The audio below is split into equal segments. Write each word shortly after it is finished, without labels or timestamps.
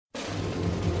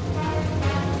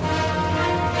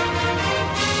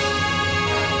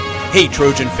Hey,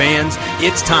 Trojan fans,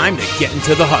 it's time to get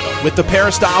into the huddle with the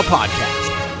Peristyle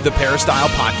Podcast. The Peristyle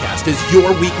Podcast is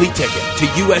your weekly ticket to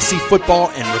USC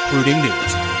football and recruiting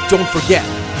news. Don't forget,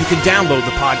 you can download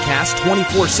the podcast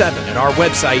 24/7 at our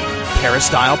website,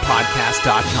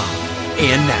 peristylepodcast.com.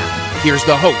 And now, here's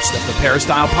the host of the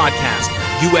Peristyle Podcast,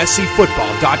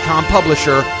 USCFootball.com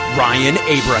publisher, Ryan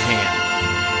Abraham.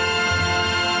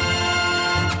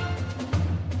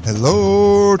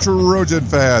 Hello, Trojan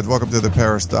fans. Welcome to the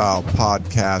Peristyle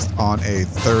Podcast on a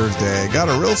Thursday. Got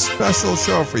a real special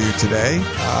show for you today.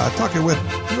 Talking with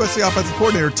USC Offensive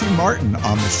Coordinator T. Martin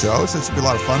on the show. So it should be a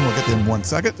lot of fun. We'll get to him in 1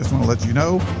 second. Just want to let you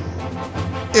know,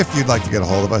 if you'd like to get a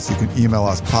hold of us, you can email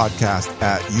us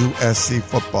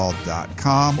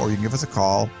podcast@uscfootball.com, or you can give us a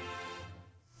call.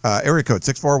 Area code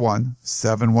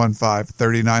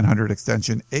 641-715-3900,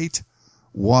 extension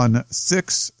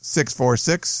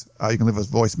 816646. You can leave us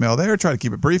voicemail there. Try to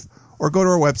keep it brief, or go to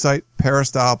our website,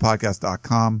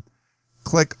 peristylepodcast.com.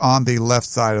 Click on the left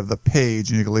side of the page,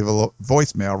 and you can leave a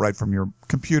voicemail right from your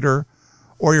computer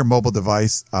or your mobile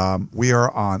device. We are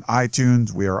on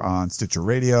iTunes. We are on Stitcher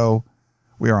Radio.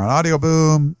 We are on Audio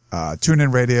Boom,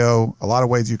 TuneIn Radio. A lot of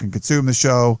ways you can consume the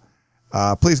show.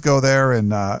 Please go there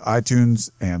and iTunes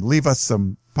and leave us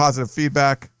some positive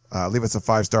feedback. Leave us a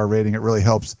 5-star rating. It really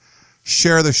helps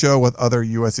share the show with other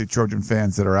USC Trojan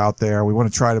fans that are out there. We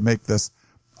want to try to make this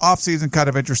off-season kind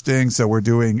of interesting, so we're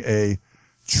doing a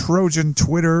Trojan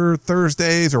Twitter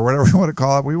Thursdays, or whatever we want to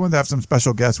call it. We wanted to have some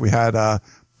special guests. We had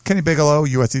Kenny Bigelow,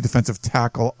 USC defensive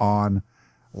tackle, on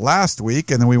last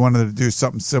week, and then we wanted to do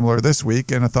something similar this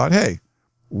week, and I thought, hey,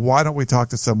 why don't we talk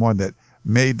to someone that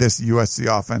made this USC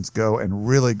offense go and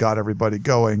really got everybody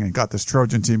going and got this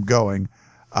Trojan team going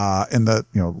in the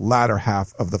latter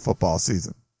half of the football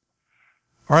season.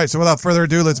 All right, so without further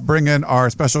ado, let's bring in our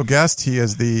special guest. He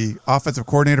is the offensive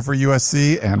coordinator for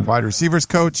USC and wide receivers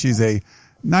coach. He's a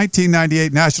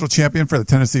 1998 national champion for the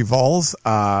Tennessee Vols.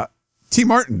 T.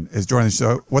 Martin is joining the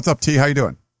show. What's up, T? How you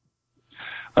doing?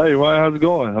 Hey, Ryan, how's it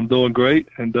going? I'm doing great,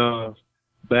 and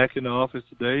back in the office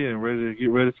today and ready to get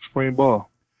ready for spring ball.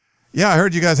 Yeah, I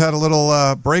heard you guys had a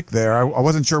little break there. I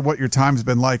wasn't sure what your time's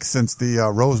been like since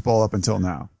the Rose Bowl up until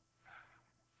now.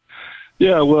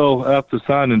 Yeah, well, after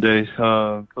signing day,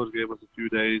 Coach gave us a few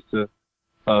days to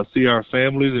see our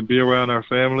families and be around our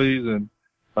families, and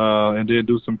then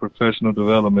do some professional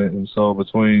development. And so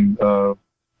between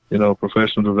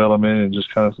professional development and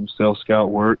just kind of some self-scout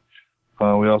work,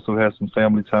 we also had some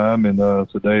family time. And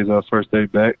today's our first day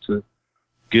back to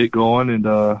get going and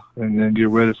then get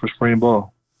ready for spring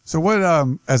ball. So what,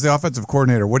 as the offensive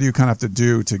coordinator, what do you kind of have to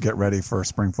do to get ready for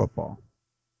spring football?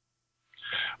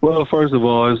 Well, first of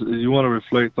all, you want to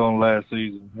reflect on last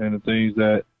season and the things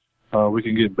that we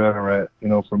can get better at.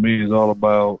 For me, it's all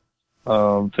about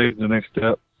taking the next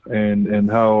step and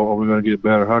how are we going to get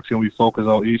better? How can we focus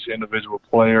on each individual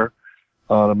player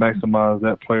to maximize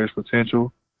that player's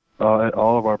potential at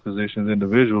all of our positions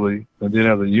individually, and then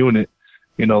as a unit,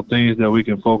 things that we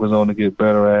can focus on to get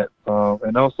better at.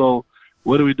 And also,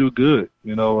 what do we do good?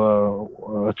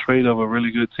 A trait of a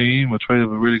really good team, a trait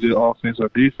of a really good offense or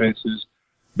defense is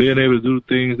being able to do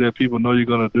things that people know you're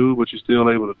going to do, but you're still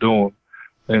able to do them.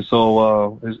 And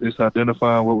so it's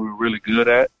identifying what we're really good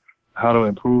at, how to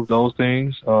improve those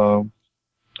things,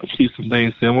 keep some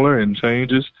things similar and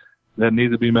changes that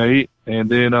need to be made, and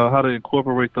then how to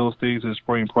incorporate those things in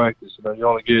spring practice. You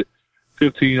only get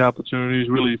 15 opportunities,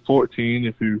 really 14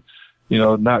 if you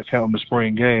not counting the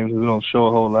spring games. We don't show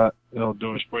a whole lot,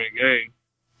 during spring game.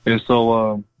 And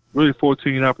so really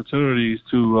 14 opportunities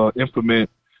to implement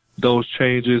those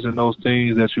changes and those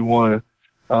things that you want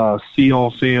to see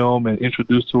on film and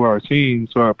introduce to our team,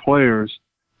 to our players,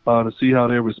 to see how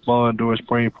they respond during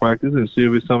spring practice and see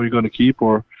if it's something you're going to keep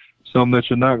or something that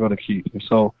you're not going to keep. And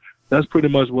so that's pretty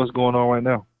much what's going on right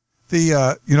now.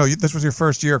 This was your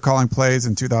first year calling plays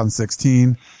in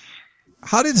 2016.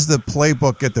 How does the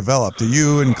playbook get developed? Do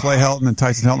you and Clay Helton and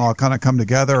Tyson Helton all kind of come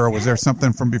together, or was there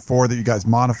something from before that you guys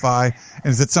modify? And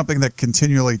is it something that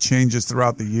continually changes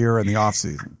throughout the year and the off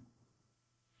season?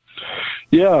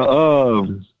 Yeah,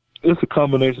 it's a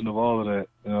combination of all of that.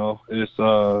 It's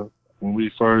when we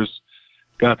first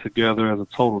got together as a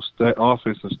total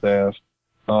offensive staff,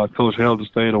 Coach Helton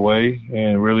stayed away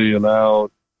and really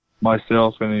allowed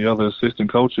myself and the other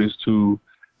assistant coaches to,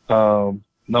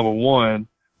 number one,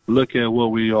 look at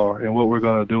what we are and what we're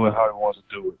going to do and how we want to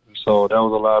do it. And so that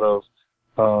was a lot of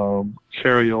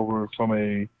carryover from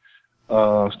a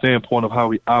standpoint of how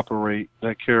we operate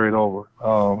that carried over.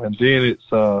 And then it's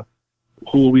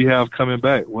who we have coming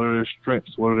back, what are their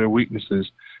strengths, what are their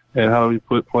weaknesses, and how do we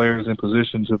put players in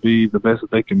position to be the best that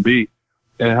they can be.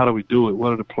 and how do we do it?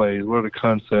 What are the plays? What are the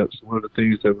concepts? What are the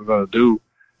things that we're going to do,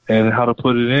 and how to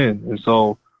put it in? And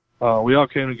so we all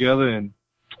came together and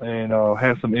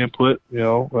had some input.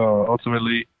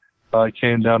 Ultimately, it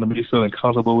came down to me feeling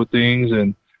comfortable with things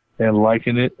and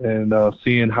liking it and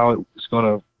seeing how it's going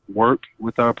to work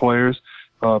with our players.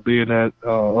 Being that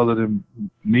other than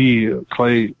me,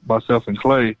 Clay, myself, and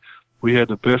Clay, we had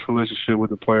the best relationship with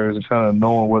the players and kind of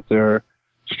knowing what their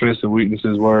strengths and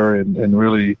weaknesses were and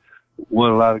really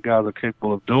what a lot of guys are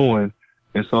capable of doing.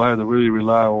 And so I had to really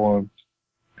rely on,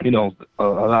 a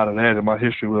lot of that in my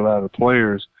history with a lot of the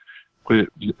players with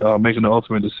making the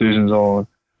ultimate decisions on,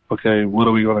 okay, what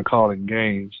are we going to call in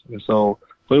games? And so,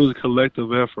 but it was a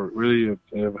collective effort. Really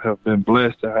have been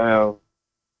blessed to have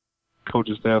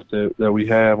coaching staff that we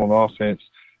have on offense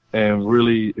and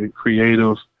really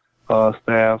creative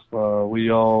staff.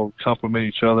 We all complement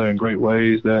each other in great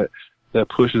ways that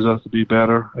pushes us to be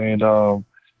better. And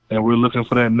we're looking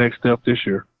for that next step this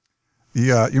year.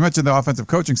 Yeah, you mentioned the offensive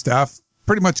coaching staff.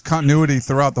 Pretty much continuity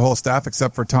throughout the whole staff,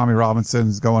 except for Tommie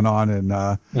Robinson's going on and,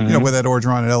 with Ed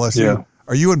Orgeron at LSU. Yeah.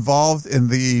 Are you involved in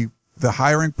the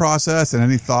hiring process and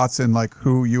any thoughts in like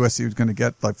who USC is going to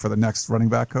get like for the next running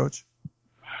back coach?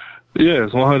 Yes,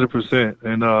 100%.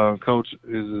 And Coach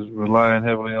is relying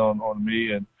heavily on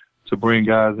me and to bring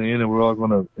guys in, and we're all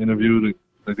going to interview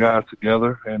the guys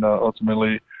together. And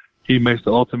ultimately, he makes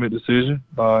the ultimate decision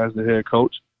as the head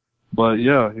coach. But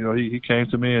yeah, he came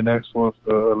to me and asked for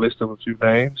a list of a few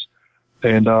names,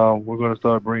 and we're going to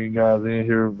start bringing guys in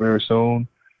here very soon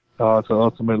to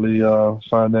ultimately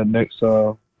find that next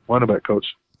running back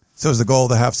coach. So is the goal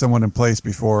to have someone in place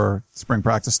before spring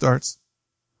practice starts?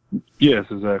 Yes,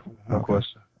 exactly. No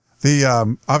question.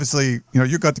 The obviously,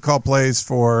 you got to call plays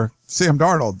for Sam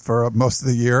Darnold for most of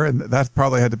the year, and that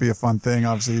probably had to be a fun thing.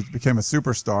 Obviously, he became a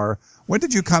superstar. When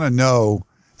did you kind of know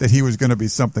that he was going to be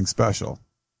something special?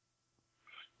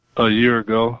 A year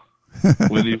ago,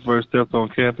 when he first stepped on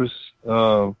campus.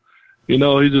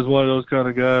 He's just one of those kind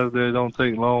of guys that don't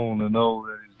take long to know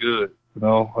that he's good.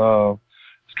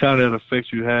 It's kind of that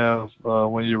effect you have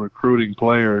when you're recruiting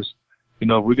players.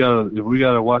 If we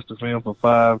gotta watch the film for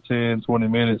 5, 10, 20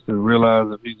 minutes to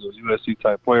realize if he's a USC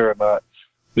type player or not,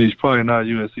 but he's probably not a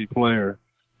USC player.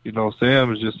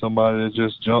 Sam is just somebody that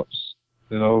just jumps,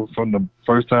 from the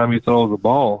first time he throws the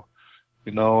ball,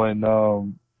 and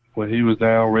when he was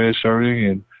down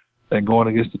redshirting and going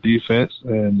against the defense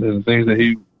and the things that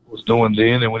he was doing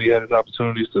then, and when he had his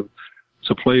opportunities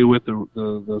to play with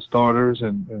the starters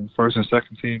and first and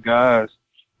second team guys,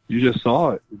 you just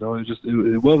saw it.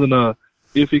 It wasn't a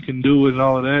if he can do it and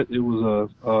all of that. It was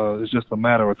it's just a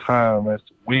matter of time as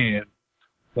to when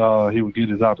he would get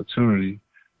his opportunity,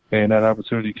 and that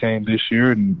opportunity came this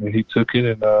year, and he took it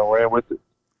and ran with it.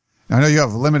 I know you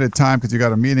have limited time because you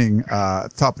got a meeting at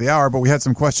the top of the hour, but we had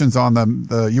some questions on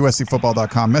the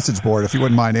USCFootball.com message board. If you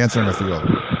wouldn't mind answering a few of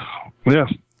them. Yeah,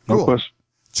 no cool. question.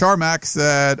 Charmack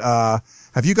said,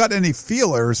 have you got any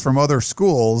feelers from other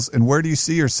schools, and where do you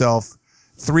see yourself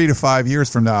 3 to 5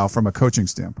 years from now from a coaching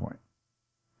standpoint?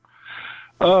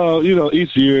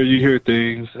 Each year you hear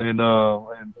things, and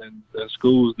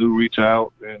schools do reach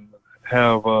out and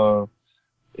have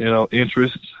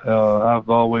interest. I've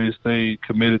always stayed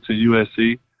committed to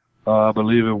USC. I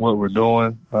believe in what we're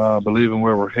doing. I believe in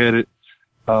where we're headed.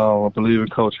 I believe in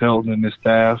Coach Helton and his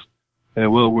staff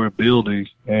and what we're building,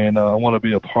 and I want to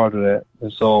be a part of that.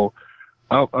 And so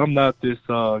I'm not this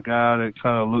guy that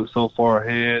kind of looks so far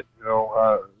ahead.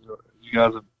 You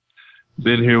guys have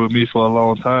been here with me for a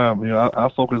long time. I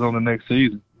focus on the next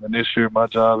season, and this year my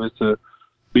job is to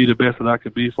be the best that I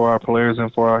could be for our players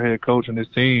and for our head coach and his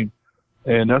team.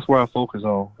 And that's where I focus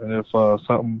on. And if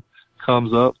something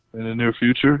comes up in the near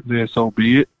future, then so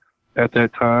be it. At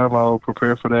that time, I'll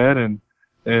prepare for that and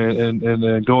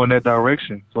go in that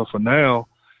direction. But for now,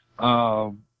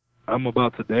 I'm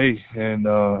about today, and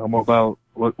I'm about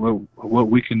what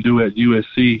we can do at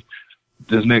USC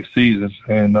this next season,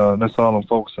 and that's all I'm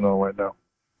focusing on right now.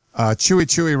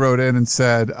 Chewy wrote in and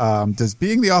said, does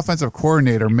being the offensive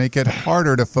coordinator make it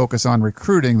harder to focus on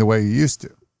recruiting the way you used to?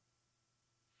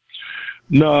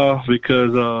 No,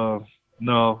 because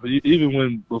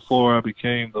even before I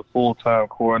became the full-time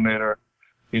coordinator,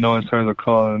 in terms of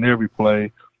calling every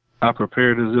play, I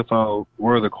prepared as if I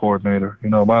were the coordinator.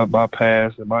 My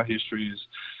past and my history is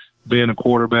being a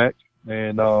quarterback,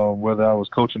 and whether I was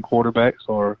coaching quarterbacks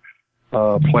or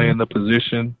playing the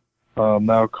position,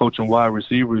 now coaching wide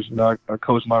receivers, I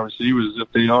coach my receivers as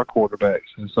if they are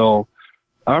quarterbacks. And so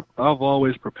I've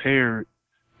always prepared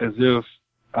as if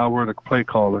I were the play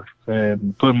caller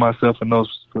and putting myself in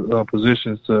those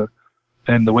positions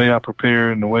and the way I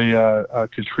prepared and the way I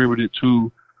contributed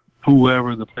to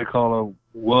whoever the play caller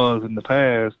was in the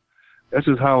past. That's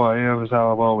just how I am. It's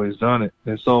how I've always done it.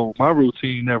 And so my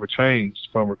routine never changed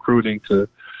from recruiting to,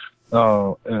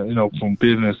 from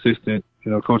being an assistant,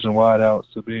 coaching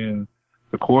wideouts to being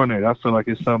the coordinator. I feel like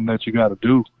it's something that you got to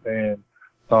do. And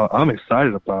I'm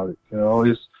excited about it.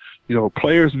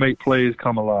 Players make plays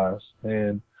come alive.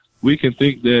 And we can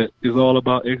think that it's all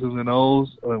about X's and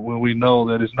O's when we know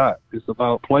that it's not. It's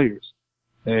about players.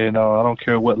 And I don't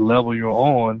care what level you're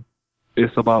on,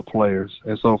 it's about players.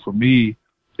 And so for me,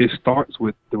 it starts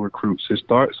with the recruits. It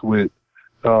starts with,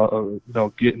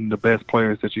 getting the best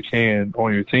players that you can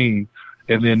on your team.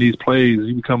 And then these plays,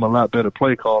 you become a lot better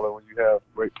play caller when you have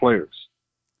great players.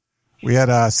 We had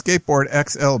Skateboard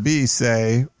XLB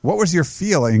say, what was your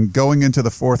feeling going into the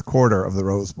fourth quarter of the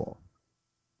Rose Bowl?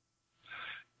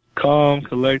 Calm,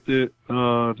 collected,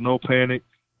 no panic.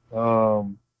 There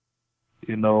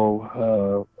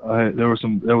was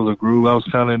a groove. I was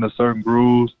kind of in a certain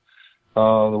groove,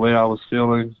 the way I was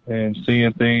feeling and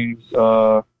seeing things,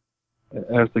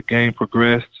 as the game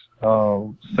progressed.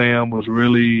 Sam was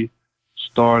really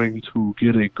starting to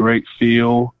get a great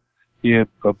feel. He had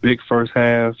a big first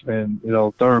half and,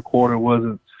 third quarter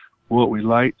wasn't what we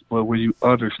liked, but when you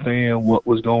understand what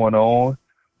was going on,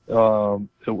 it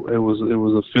was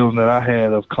a feeling that I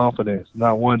had of confidence.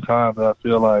 Not one time that I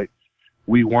feel like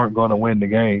we weren't going to win the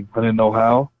game. I didn't know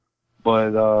how, but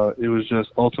it was just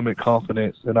ultimate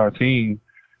confidence in our team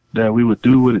that we would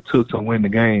do what it took to win the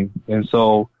game. And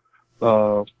so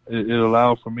it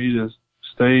allowed for me to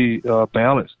stay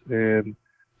balanced and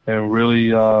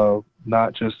really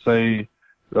not just say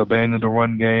abandon the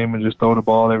run game and just throw the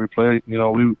ball every play.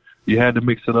 You had to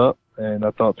mix it up, and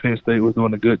I thought Penn State was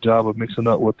doing a good job of mixing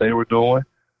up what they were doing.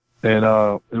 And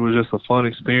it was just a fun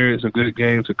experience, a good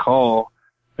game to call,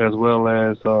 as well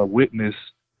as witness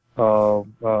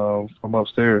from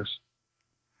upstairs.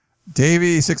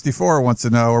 Davey64 wants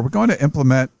to know, are we going to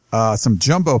implement some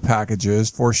jumbo packages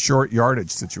for short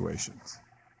yardage situations?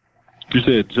 You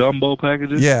said jumbo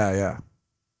packages? Yeah.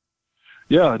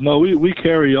 Yeah, no, we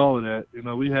carry all of that.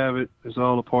 We have it. It's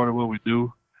all a part of what we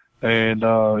do. And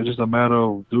it's just a matter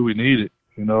of, do we need it?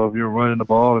 If you're running the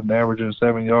ball and averaging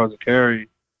 7 yards a carry,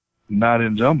 not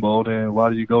in jumbo, then why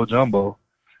do you go jumbo?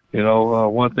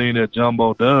 One thing that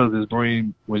jumbo does is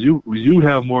bring, when you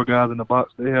have more guys in the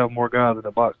box, they have more guys in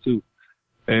the box too.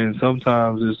 And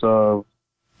sometimes it's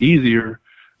easier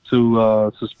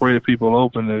to spread people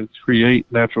open to create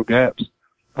natural gaps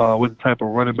with the type of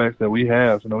running backs that we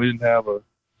have. We didn't have a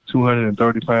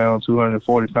 230-pound,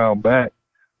 240-pound back.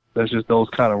 That's just those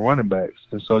kind of running backs.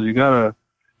 And so you gotta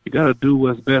do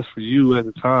what's best for you at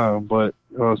the time. But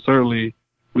certainly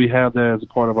we have that as a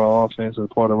part of our offense, as a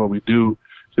part of what we do.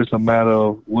 Just a matter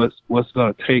of what's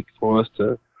going to take for us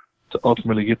to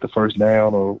ultimately get the first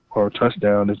down or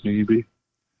touchdown if need be.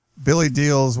 Billy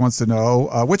Deals wants to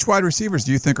know, which wide receivers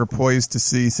do you think are poised to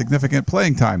see significant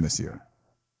playing time this year?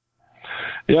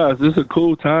 Yeah, this is a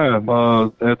cool time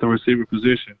at the receiver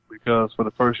position because for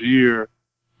the first year,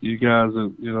 you guys,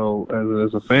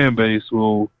 as a fan base,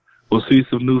 will see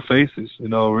some new faces.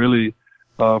 Really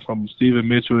from Stephen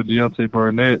Mitchell and Deontay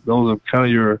Burnett, those are kind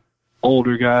of your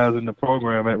older guys in the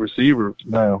program at receiver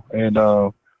now, and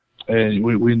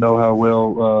we know how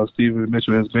well Stephen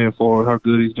Mitchell has been for us, how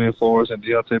good he's been for us, and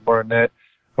Deontay Burnett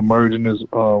emerging as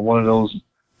one of those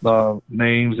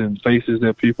names and faces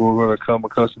that people are going to come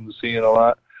accustomed to seeing a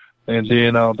lot. And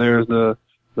then there's the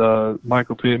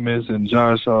Michael Pittmans and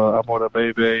Josh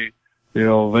Amorabebe,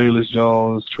 Velus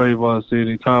Jones, Trayvon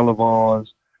Sidney, Tyler Vaughns,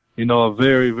 a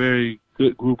very, very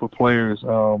good group of players,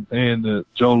 and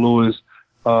Joe Lewis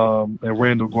and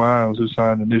Randall Grimes, who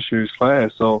signed in this year's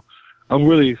class. So I'm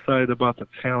really excited about the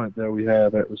talent that we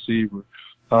have at receiver.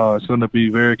 It's going to be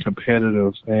very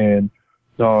competitive, and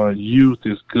youth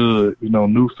is good.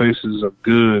 New faces are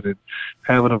good, and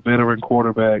having a veteran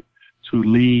quarterback to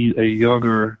lead a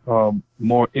younger,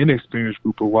 more inexperienced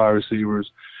group of wide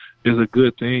receivers is a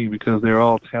good thing because they're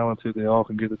all talented. They all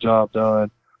can get the job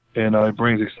done, and it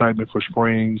brings excitement for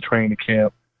spring training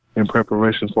camp in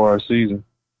preparation for our season.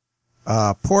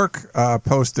 Pork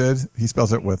posted, he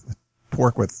spells it with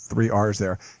pork with 3 R's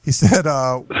there. He said,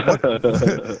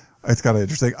 it's kind of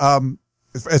interesting.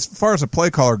 As far as a play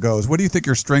caller goes, what do you think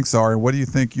your strengths are, and what do you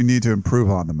think you need to improve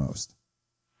on the most?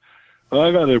 Well,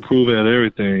 I got to improve at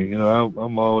everything.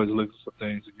 I'm always looking for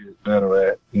things to get better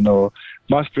at.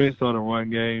 My strengths are the run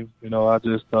game. I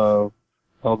just,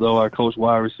 although I coach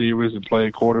wide receivers and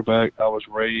played quarterback, I was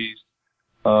raised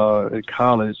in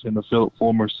college in the Philip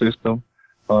Fulmer system.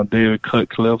 David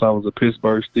Cutcliffe, I was a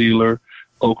Pittsburgh Steeler,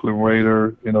 Oakland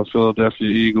Raider, Philadelphia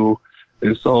Eagle.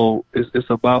 And so it's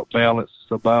about balance.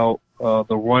 It's about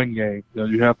the run game.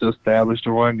 You have to establish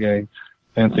the run game,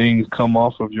 and things come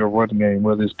off of your run game,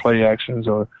 whether it's play actions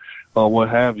or what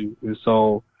have you. And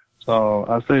so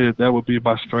I say that would be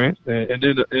my strength. And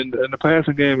then in the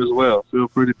passing game as well, feel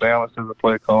pretty balanced as a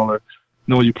play caller.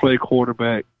 When you play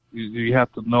quarterback, you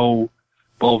have to know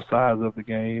both sides of the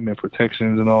game and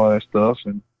protections and all that stuff.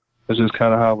 And that's just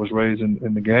kind of how I was raised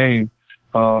in the game.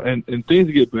 And things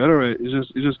to get better at, it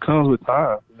just comes with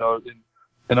time,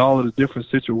 and all of the different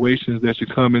situations that you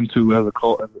come into as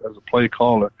a play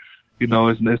caller.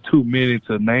 There's too many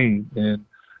to name,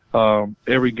 and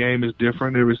every game is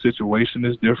different. Every situation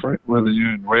is different, whether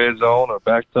you're in red zone or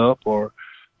backed up or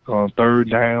third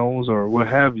downs or what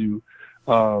have you.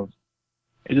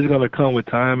 It's just going to come with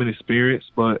time and experience.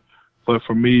 But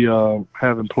for me,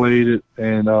 having played it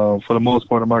and for the most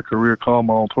part of my career, call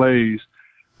my own plays,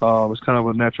 it's kind of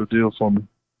a natural deal for me.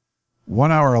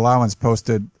 1 hour allowance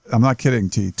posted, I'm not kidding,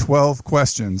 T, 12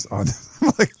 questions on,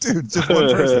 I'm like, dude, just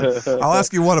one person. I'll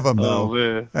ask you one of them, though. Oh,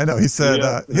 man. I know. He said,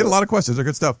 he had a lot of questions. They're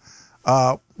good stuff.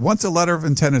 Once a letter of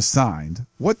intent is signed,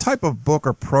 what type of book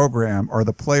or program are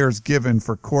the players given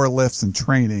for core lifts and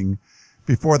training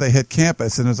before they hit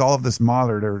campus? And is all of this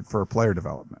monitored for player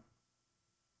development?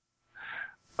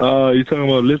 You talking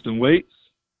about lifting weights?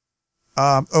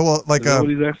 Program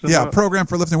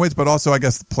for lifting weights, but also I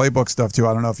guess the playbook stuff too.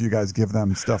 I don't know if you guys give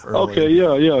them stuff early. Okay,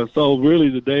 yeah. So really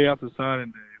the day after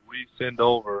signing day, we send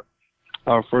over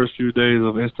our first few days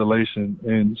of installation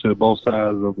into both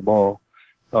sides of the ball,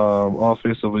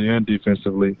 offensively and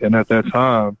defensively. And at that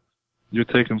time, you're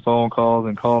taking phone calls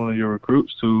and calling your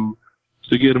recruits to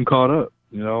get them caught up.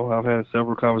 I've had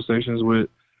several conversations with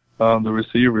the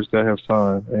receivers that have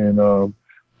signed and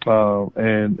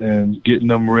getting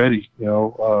them ready.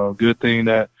 Good thing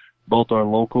that both are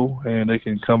local and they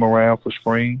can come around for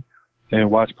spring and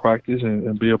watch practice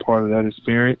and be a part of that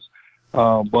experience.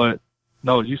 But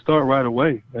no, you start right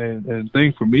away. And the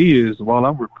thing for me is while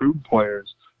I'm recruiting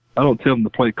players, I don't tell them to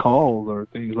play calls or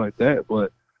things like that,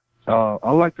 but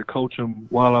I like to coach them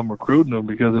while I'm recruiting them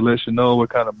because it lets you know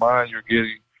what kind of mind you're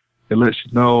getting. It lets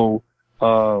you know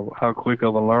how quick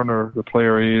of a learner the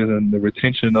player is and the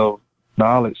retention of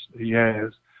knowledge he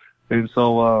has. And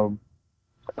so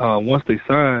once they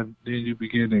sign, then you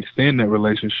begin to extend that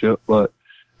relationship, but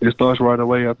it starts right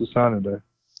away after signing day.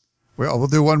 Well, we'll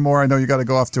do one more. I know you got to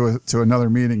go off to another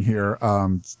meeting here.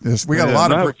 We got a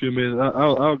lot of a few minutes.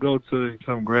 I'll go to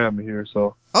come grab me here.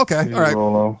 So okay, all right.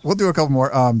 We'll do a couple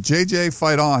more. JJ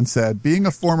Fight On said, being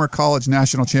a former college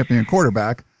national champion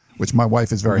quarterback, which my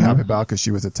wife is very happy about because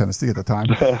she was at Tennessee at the time.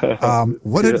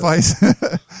 What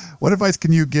advice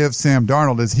can you give Sam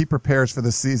Darnold as he prepares for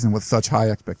the season with such high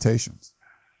expectations?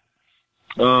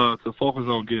 To focus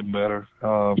on getting better.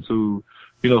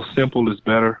 Simple is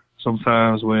better.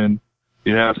 Sometimes when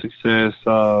you have success,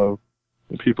 when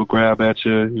people grab at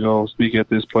you, speak at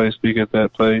this place, speak at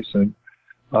that place, and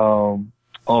all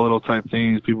of those type of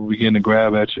things, people begin to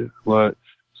grab at you. But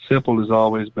simple is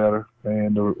always better,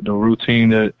 and the routine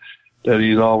that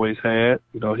he's always had,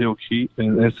 he'll keep.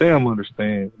 And Sam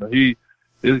understands.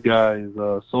 This guy is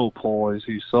so poised.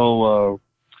 He's so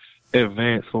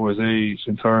advanced for his age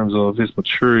in terms of his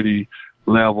maturity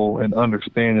level and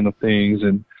understanding of things.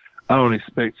 And I don't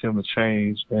expect him to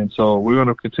change. And so we're going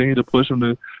to continue to push him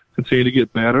to continue to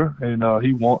get better. And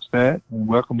he wants that and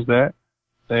welcomes that.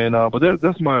 And but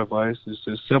that's my advice. It's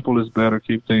just simple is better.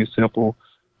 Keep things simple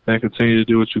and continue to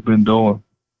do what you've been doing.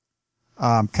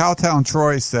 Cowtown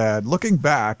Troy said, looking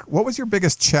back, what was your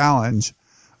biggest challenge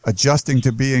adjusting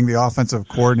to being the offensive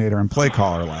coordinator and play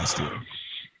caller last year?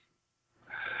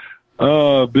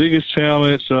 Biggest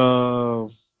challenge, I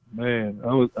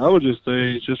would just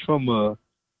say just from a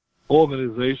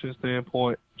organization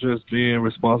standpoint, just being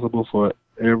responsible for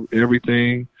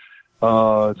everything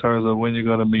in terms of when you're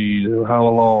going to meet, how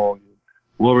long,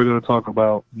 what we're going to talk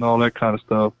about, and all that kind of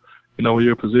stuff. When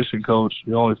you're a position coach,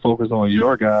 you only focus on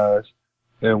your guys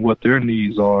and what their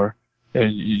needs are,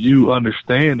 and you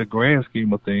understand the grand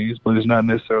scheme of things, but it's not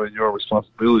necessarily your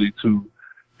responsibility to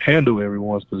handle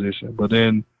everyone's position. But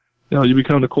then, you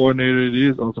become the coordinator. It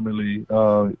is ultimately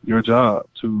your job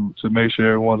to make sure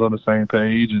everyone's on the same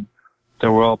page and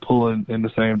that we're all pulling in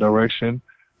the same direction.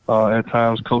 At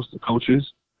times, coach the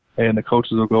coaches, and the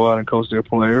coaches will go out and coach their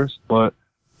players. But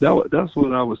that's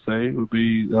what I would say would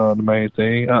be the main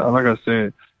thing. Like I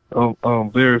said,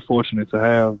 I'm very fortunate to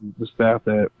have the staff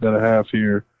that I have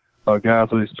here, guys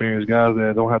with experience, guys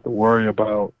that don't have to worry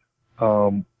about,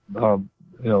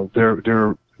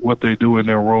 their what they do in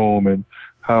their room and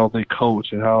how they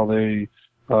coach and how they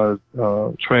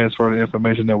transfer the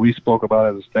information that we spoke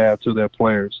about as a staff to their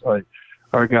players. Like,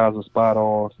 our guys are spot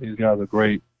on. These guys are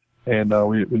great. and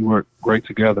we work great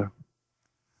together.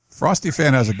 Frosty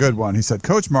Fan has a good one. He said,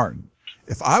 Coach Martin,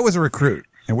 if I was a recruit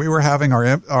and we were having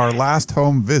our last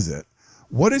home visit,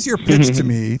 what is your pitch to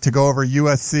me to go to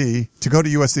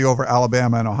USC over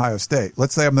Alabama and Ohio State?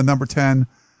 Let's say I'm the number 10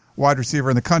 wide receiver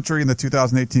in the country in the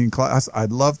 2018 class.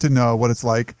 I'd love to know what it's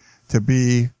like to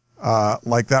be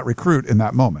like that recruit in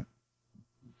that moment.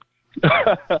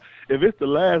 If it's the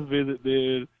last visit,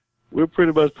 then we're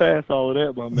pretty much past all of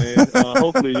that, my man.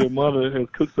 Hopefully your mother has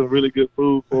cooked some really good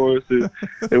food for us,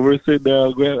 and we're sitting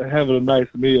down having a nice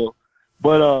meal.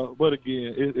 But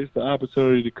again, it's the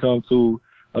opportunity to come to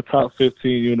a top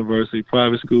 15 university,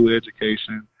 private school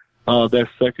education. That's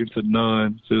second to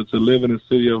none. To live in the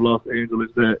city of Los Angeles,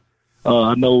 that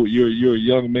I know you're a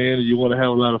young man and you want to have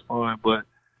a lot of fun, but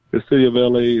the city of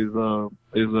LA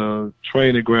is a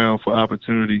training ground for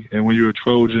opportunity. And when you're a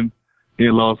Trojan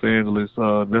in Los Angeles,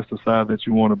 that's the side that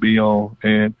you want to be on.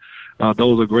 And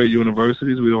those are great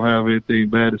universities. We don't have anything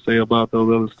bad to say about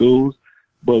those other schools,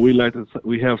 but we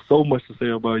have so much to say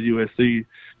about USC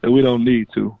that we don't need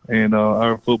to. And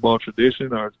our football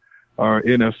tradition, our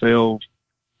NFL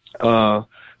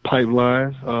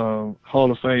pipeline,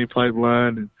 Hall of Fame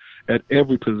pipeline, and at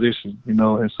every position,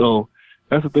 and so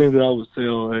that's the things that I would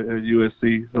sell at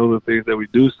USC. Those are the things that we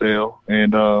do sell.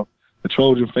 And the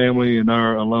Trojan family and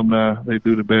our alumni, they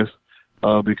do the best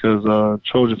because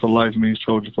Trojan for life means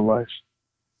Trojan for life.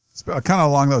 Kind of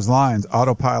along those lines,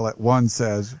 Autopilot 1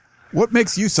 says, what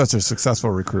makes you such a successful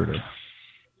recruiter?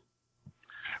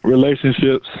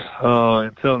 Relationships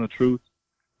and telling the truth.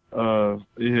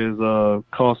 It has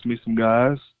cost me some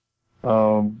guys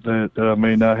that I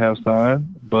may not have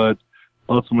signed, but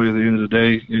ultimately, at the end of the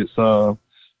day,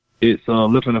 it's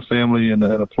lifting a family and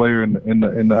a player in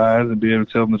the eyes and being able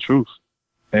to tell them the truth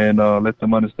and let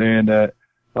them understand that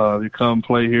you come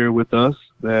play here with us,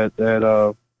 that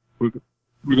we're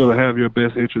going to have your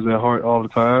best interests at heart all the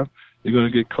time. You're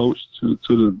going to get coached to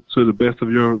the best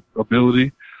of your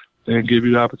ability and give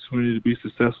you the opportunity to be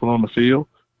successful on the field,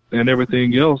 and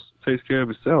everything else takes care of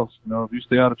itself. If you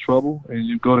stay out of trouble and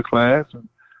you go to class and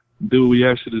do what we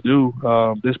ask you to do,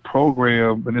 this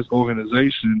program and this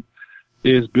organization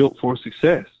is built for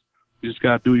success. You just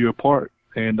got to do your part,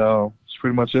 and that's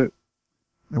pretty much it.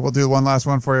 And we'll do one last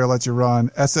one for you. I'll let you run.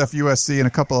 SF, USC, and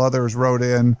a couple others wrote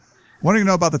in wanting to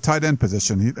know about the tight end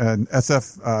position. And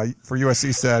SF for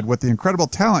USC said, with the incredible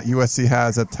talent USC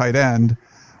has at tight end,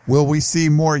 will we see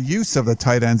more use of the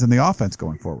tight ends in the offense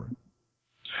going forward?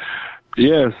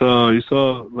 Yes, you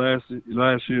saw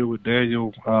last year with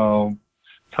Daniel,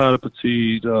 Tyler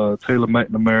Petit, Taylor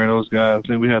McNamara, those guys. I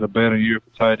think we had a better year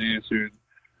for tight ends here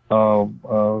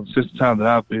since the time that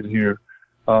I've been here.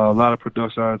 A lot of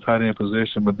production on the tight end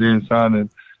position, but then signing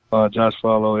Josh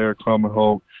Fallow, Eric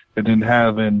Cromenholt, and then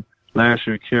having last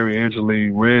year Kerry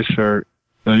Angeline redshirt.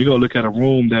 Now, you're going to look at a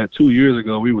room that 2 years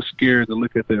ago we were scared to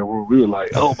look at that room. We were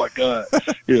like, oh, my God,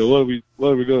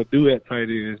 what are we going to do at tight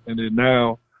end? And then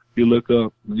now you look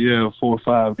up, 4 or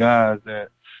 5 guys that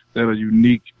are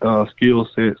unique skill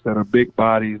sets, that are big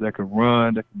bodies, that can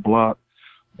run, that can block,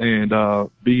 and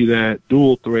be that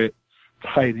dual threat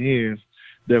tight end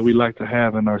that we like to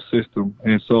have in our system.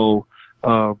 And so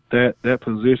that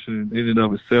position in and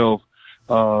of itself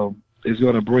is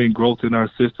going to bring growth in our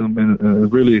system,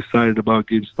 and really excited about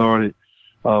getting started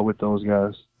with those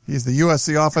guys. He's the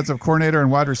USC offensive coordinator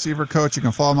and wide receiver coach. You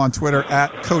can follow him on Twitter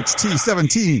at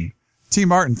CoachT17. T.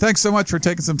 Martin, thanks so much for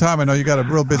taking some time. I know you got a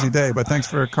real busy day, but thanks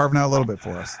for carving out a little bit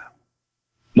for us.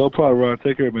 No problem, Ron.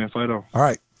 Take care, man. Fight on. All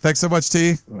right. Thanks so much,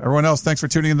 T. Everyone else, thanks for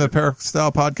tuning in to the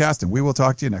Peristyle Podcast, and we will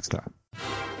talk to you next time.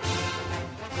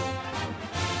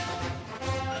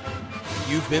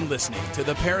 You've been listening to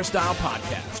the Peristyle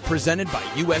Podcast, presented by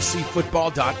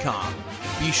USCFootball.com.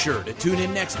 Be sure to tune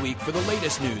in next week for the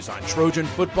latest news on Trojan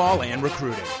football and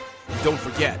recruiting. And don't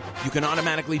forget, you can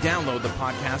automatically download the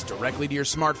podcast directly to your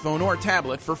smartphone or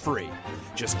tablet for free.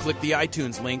 Just click the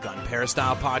iTunes link on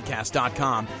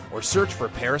PeristylePodcast.com or search for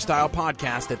Peristyle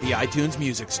Podcast at the iTunes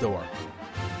Music Store.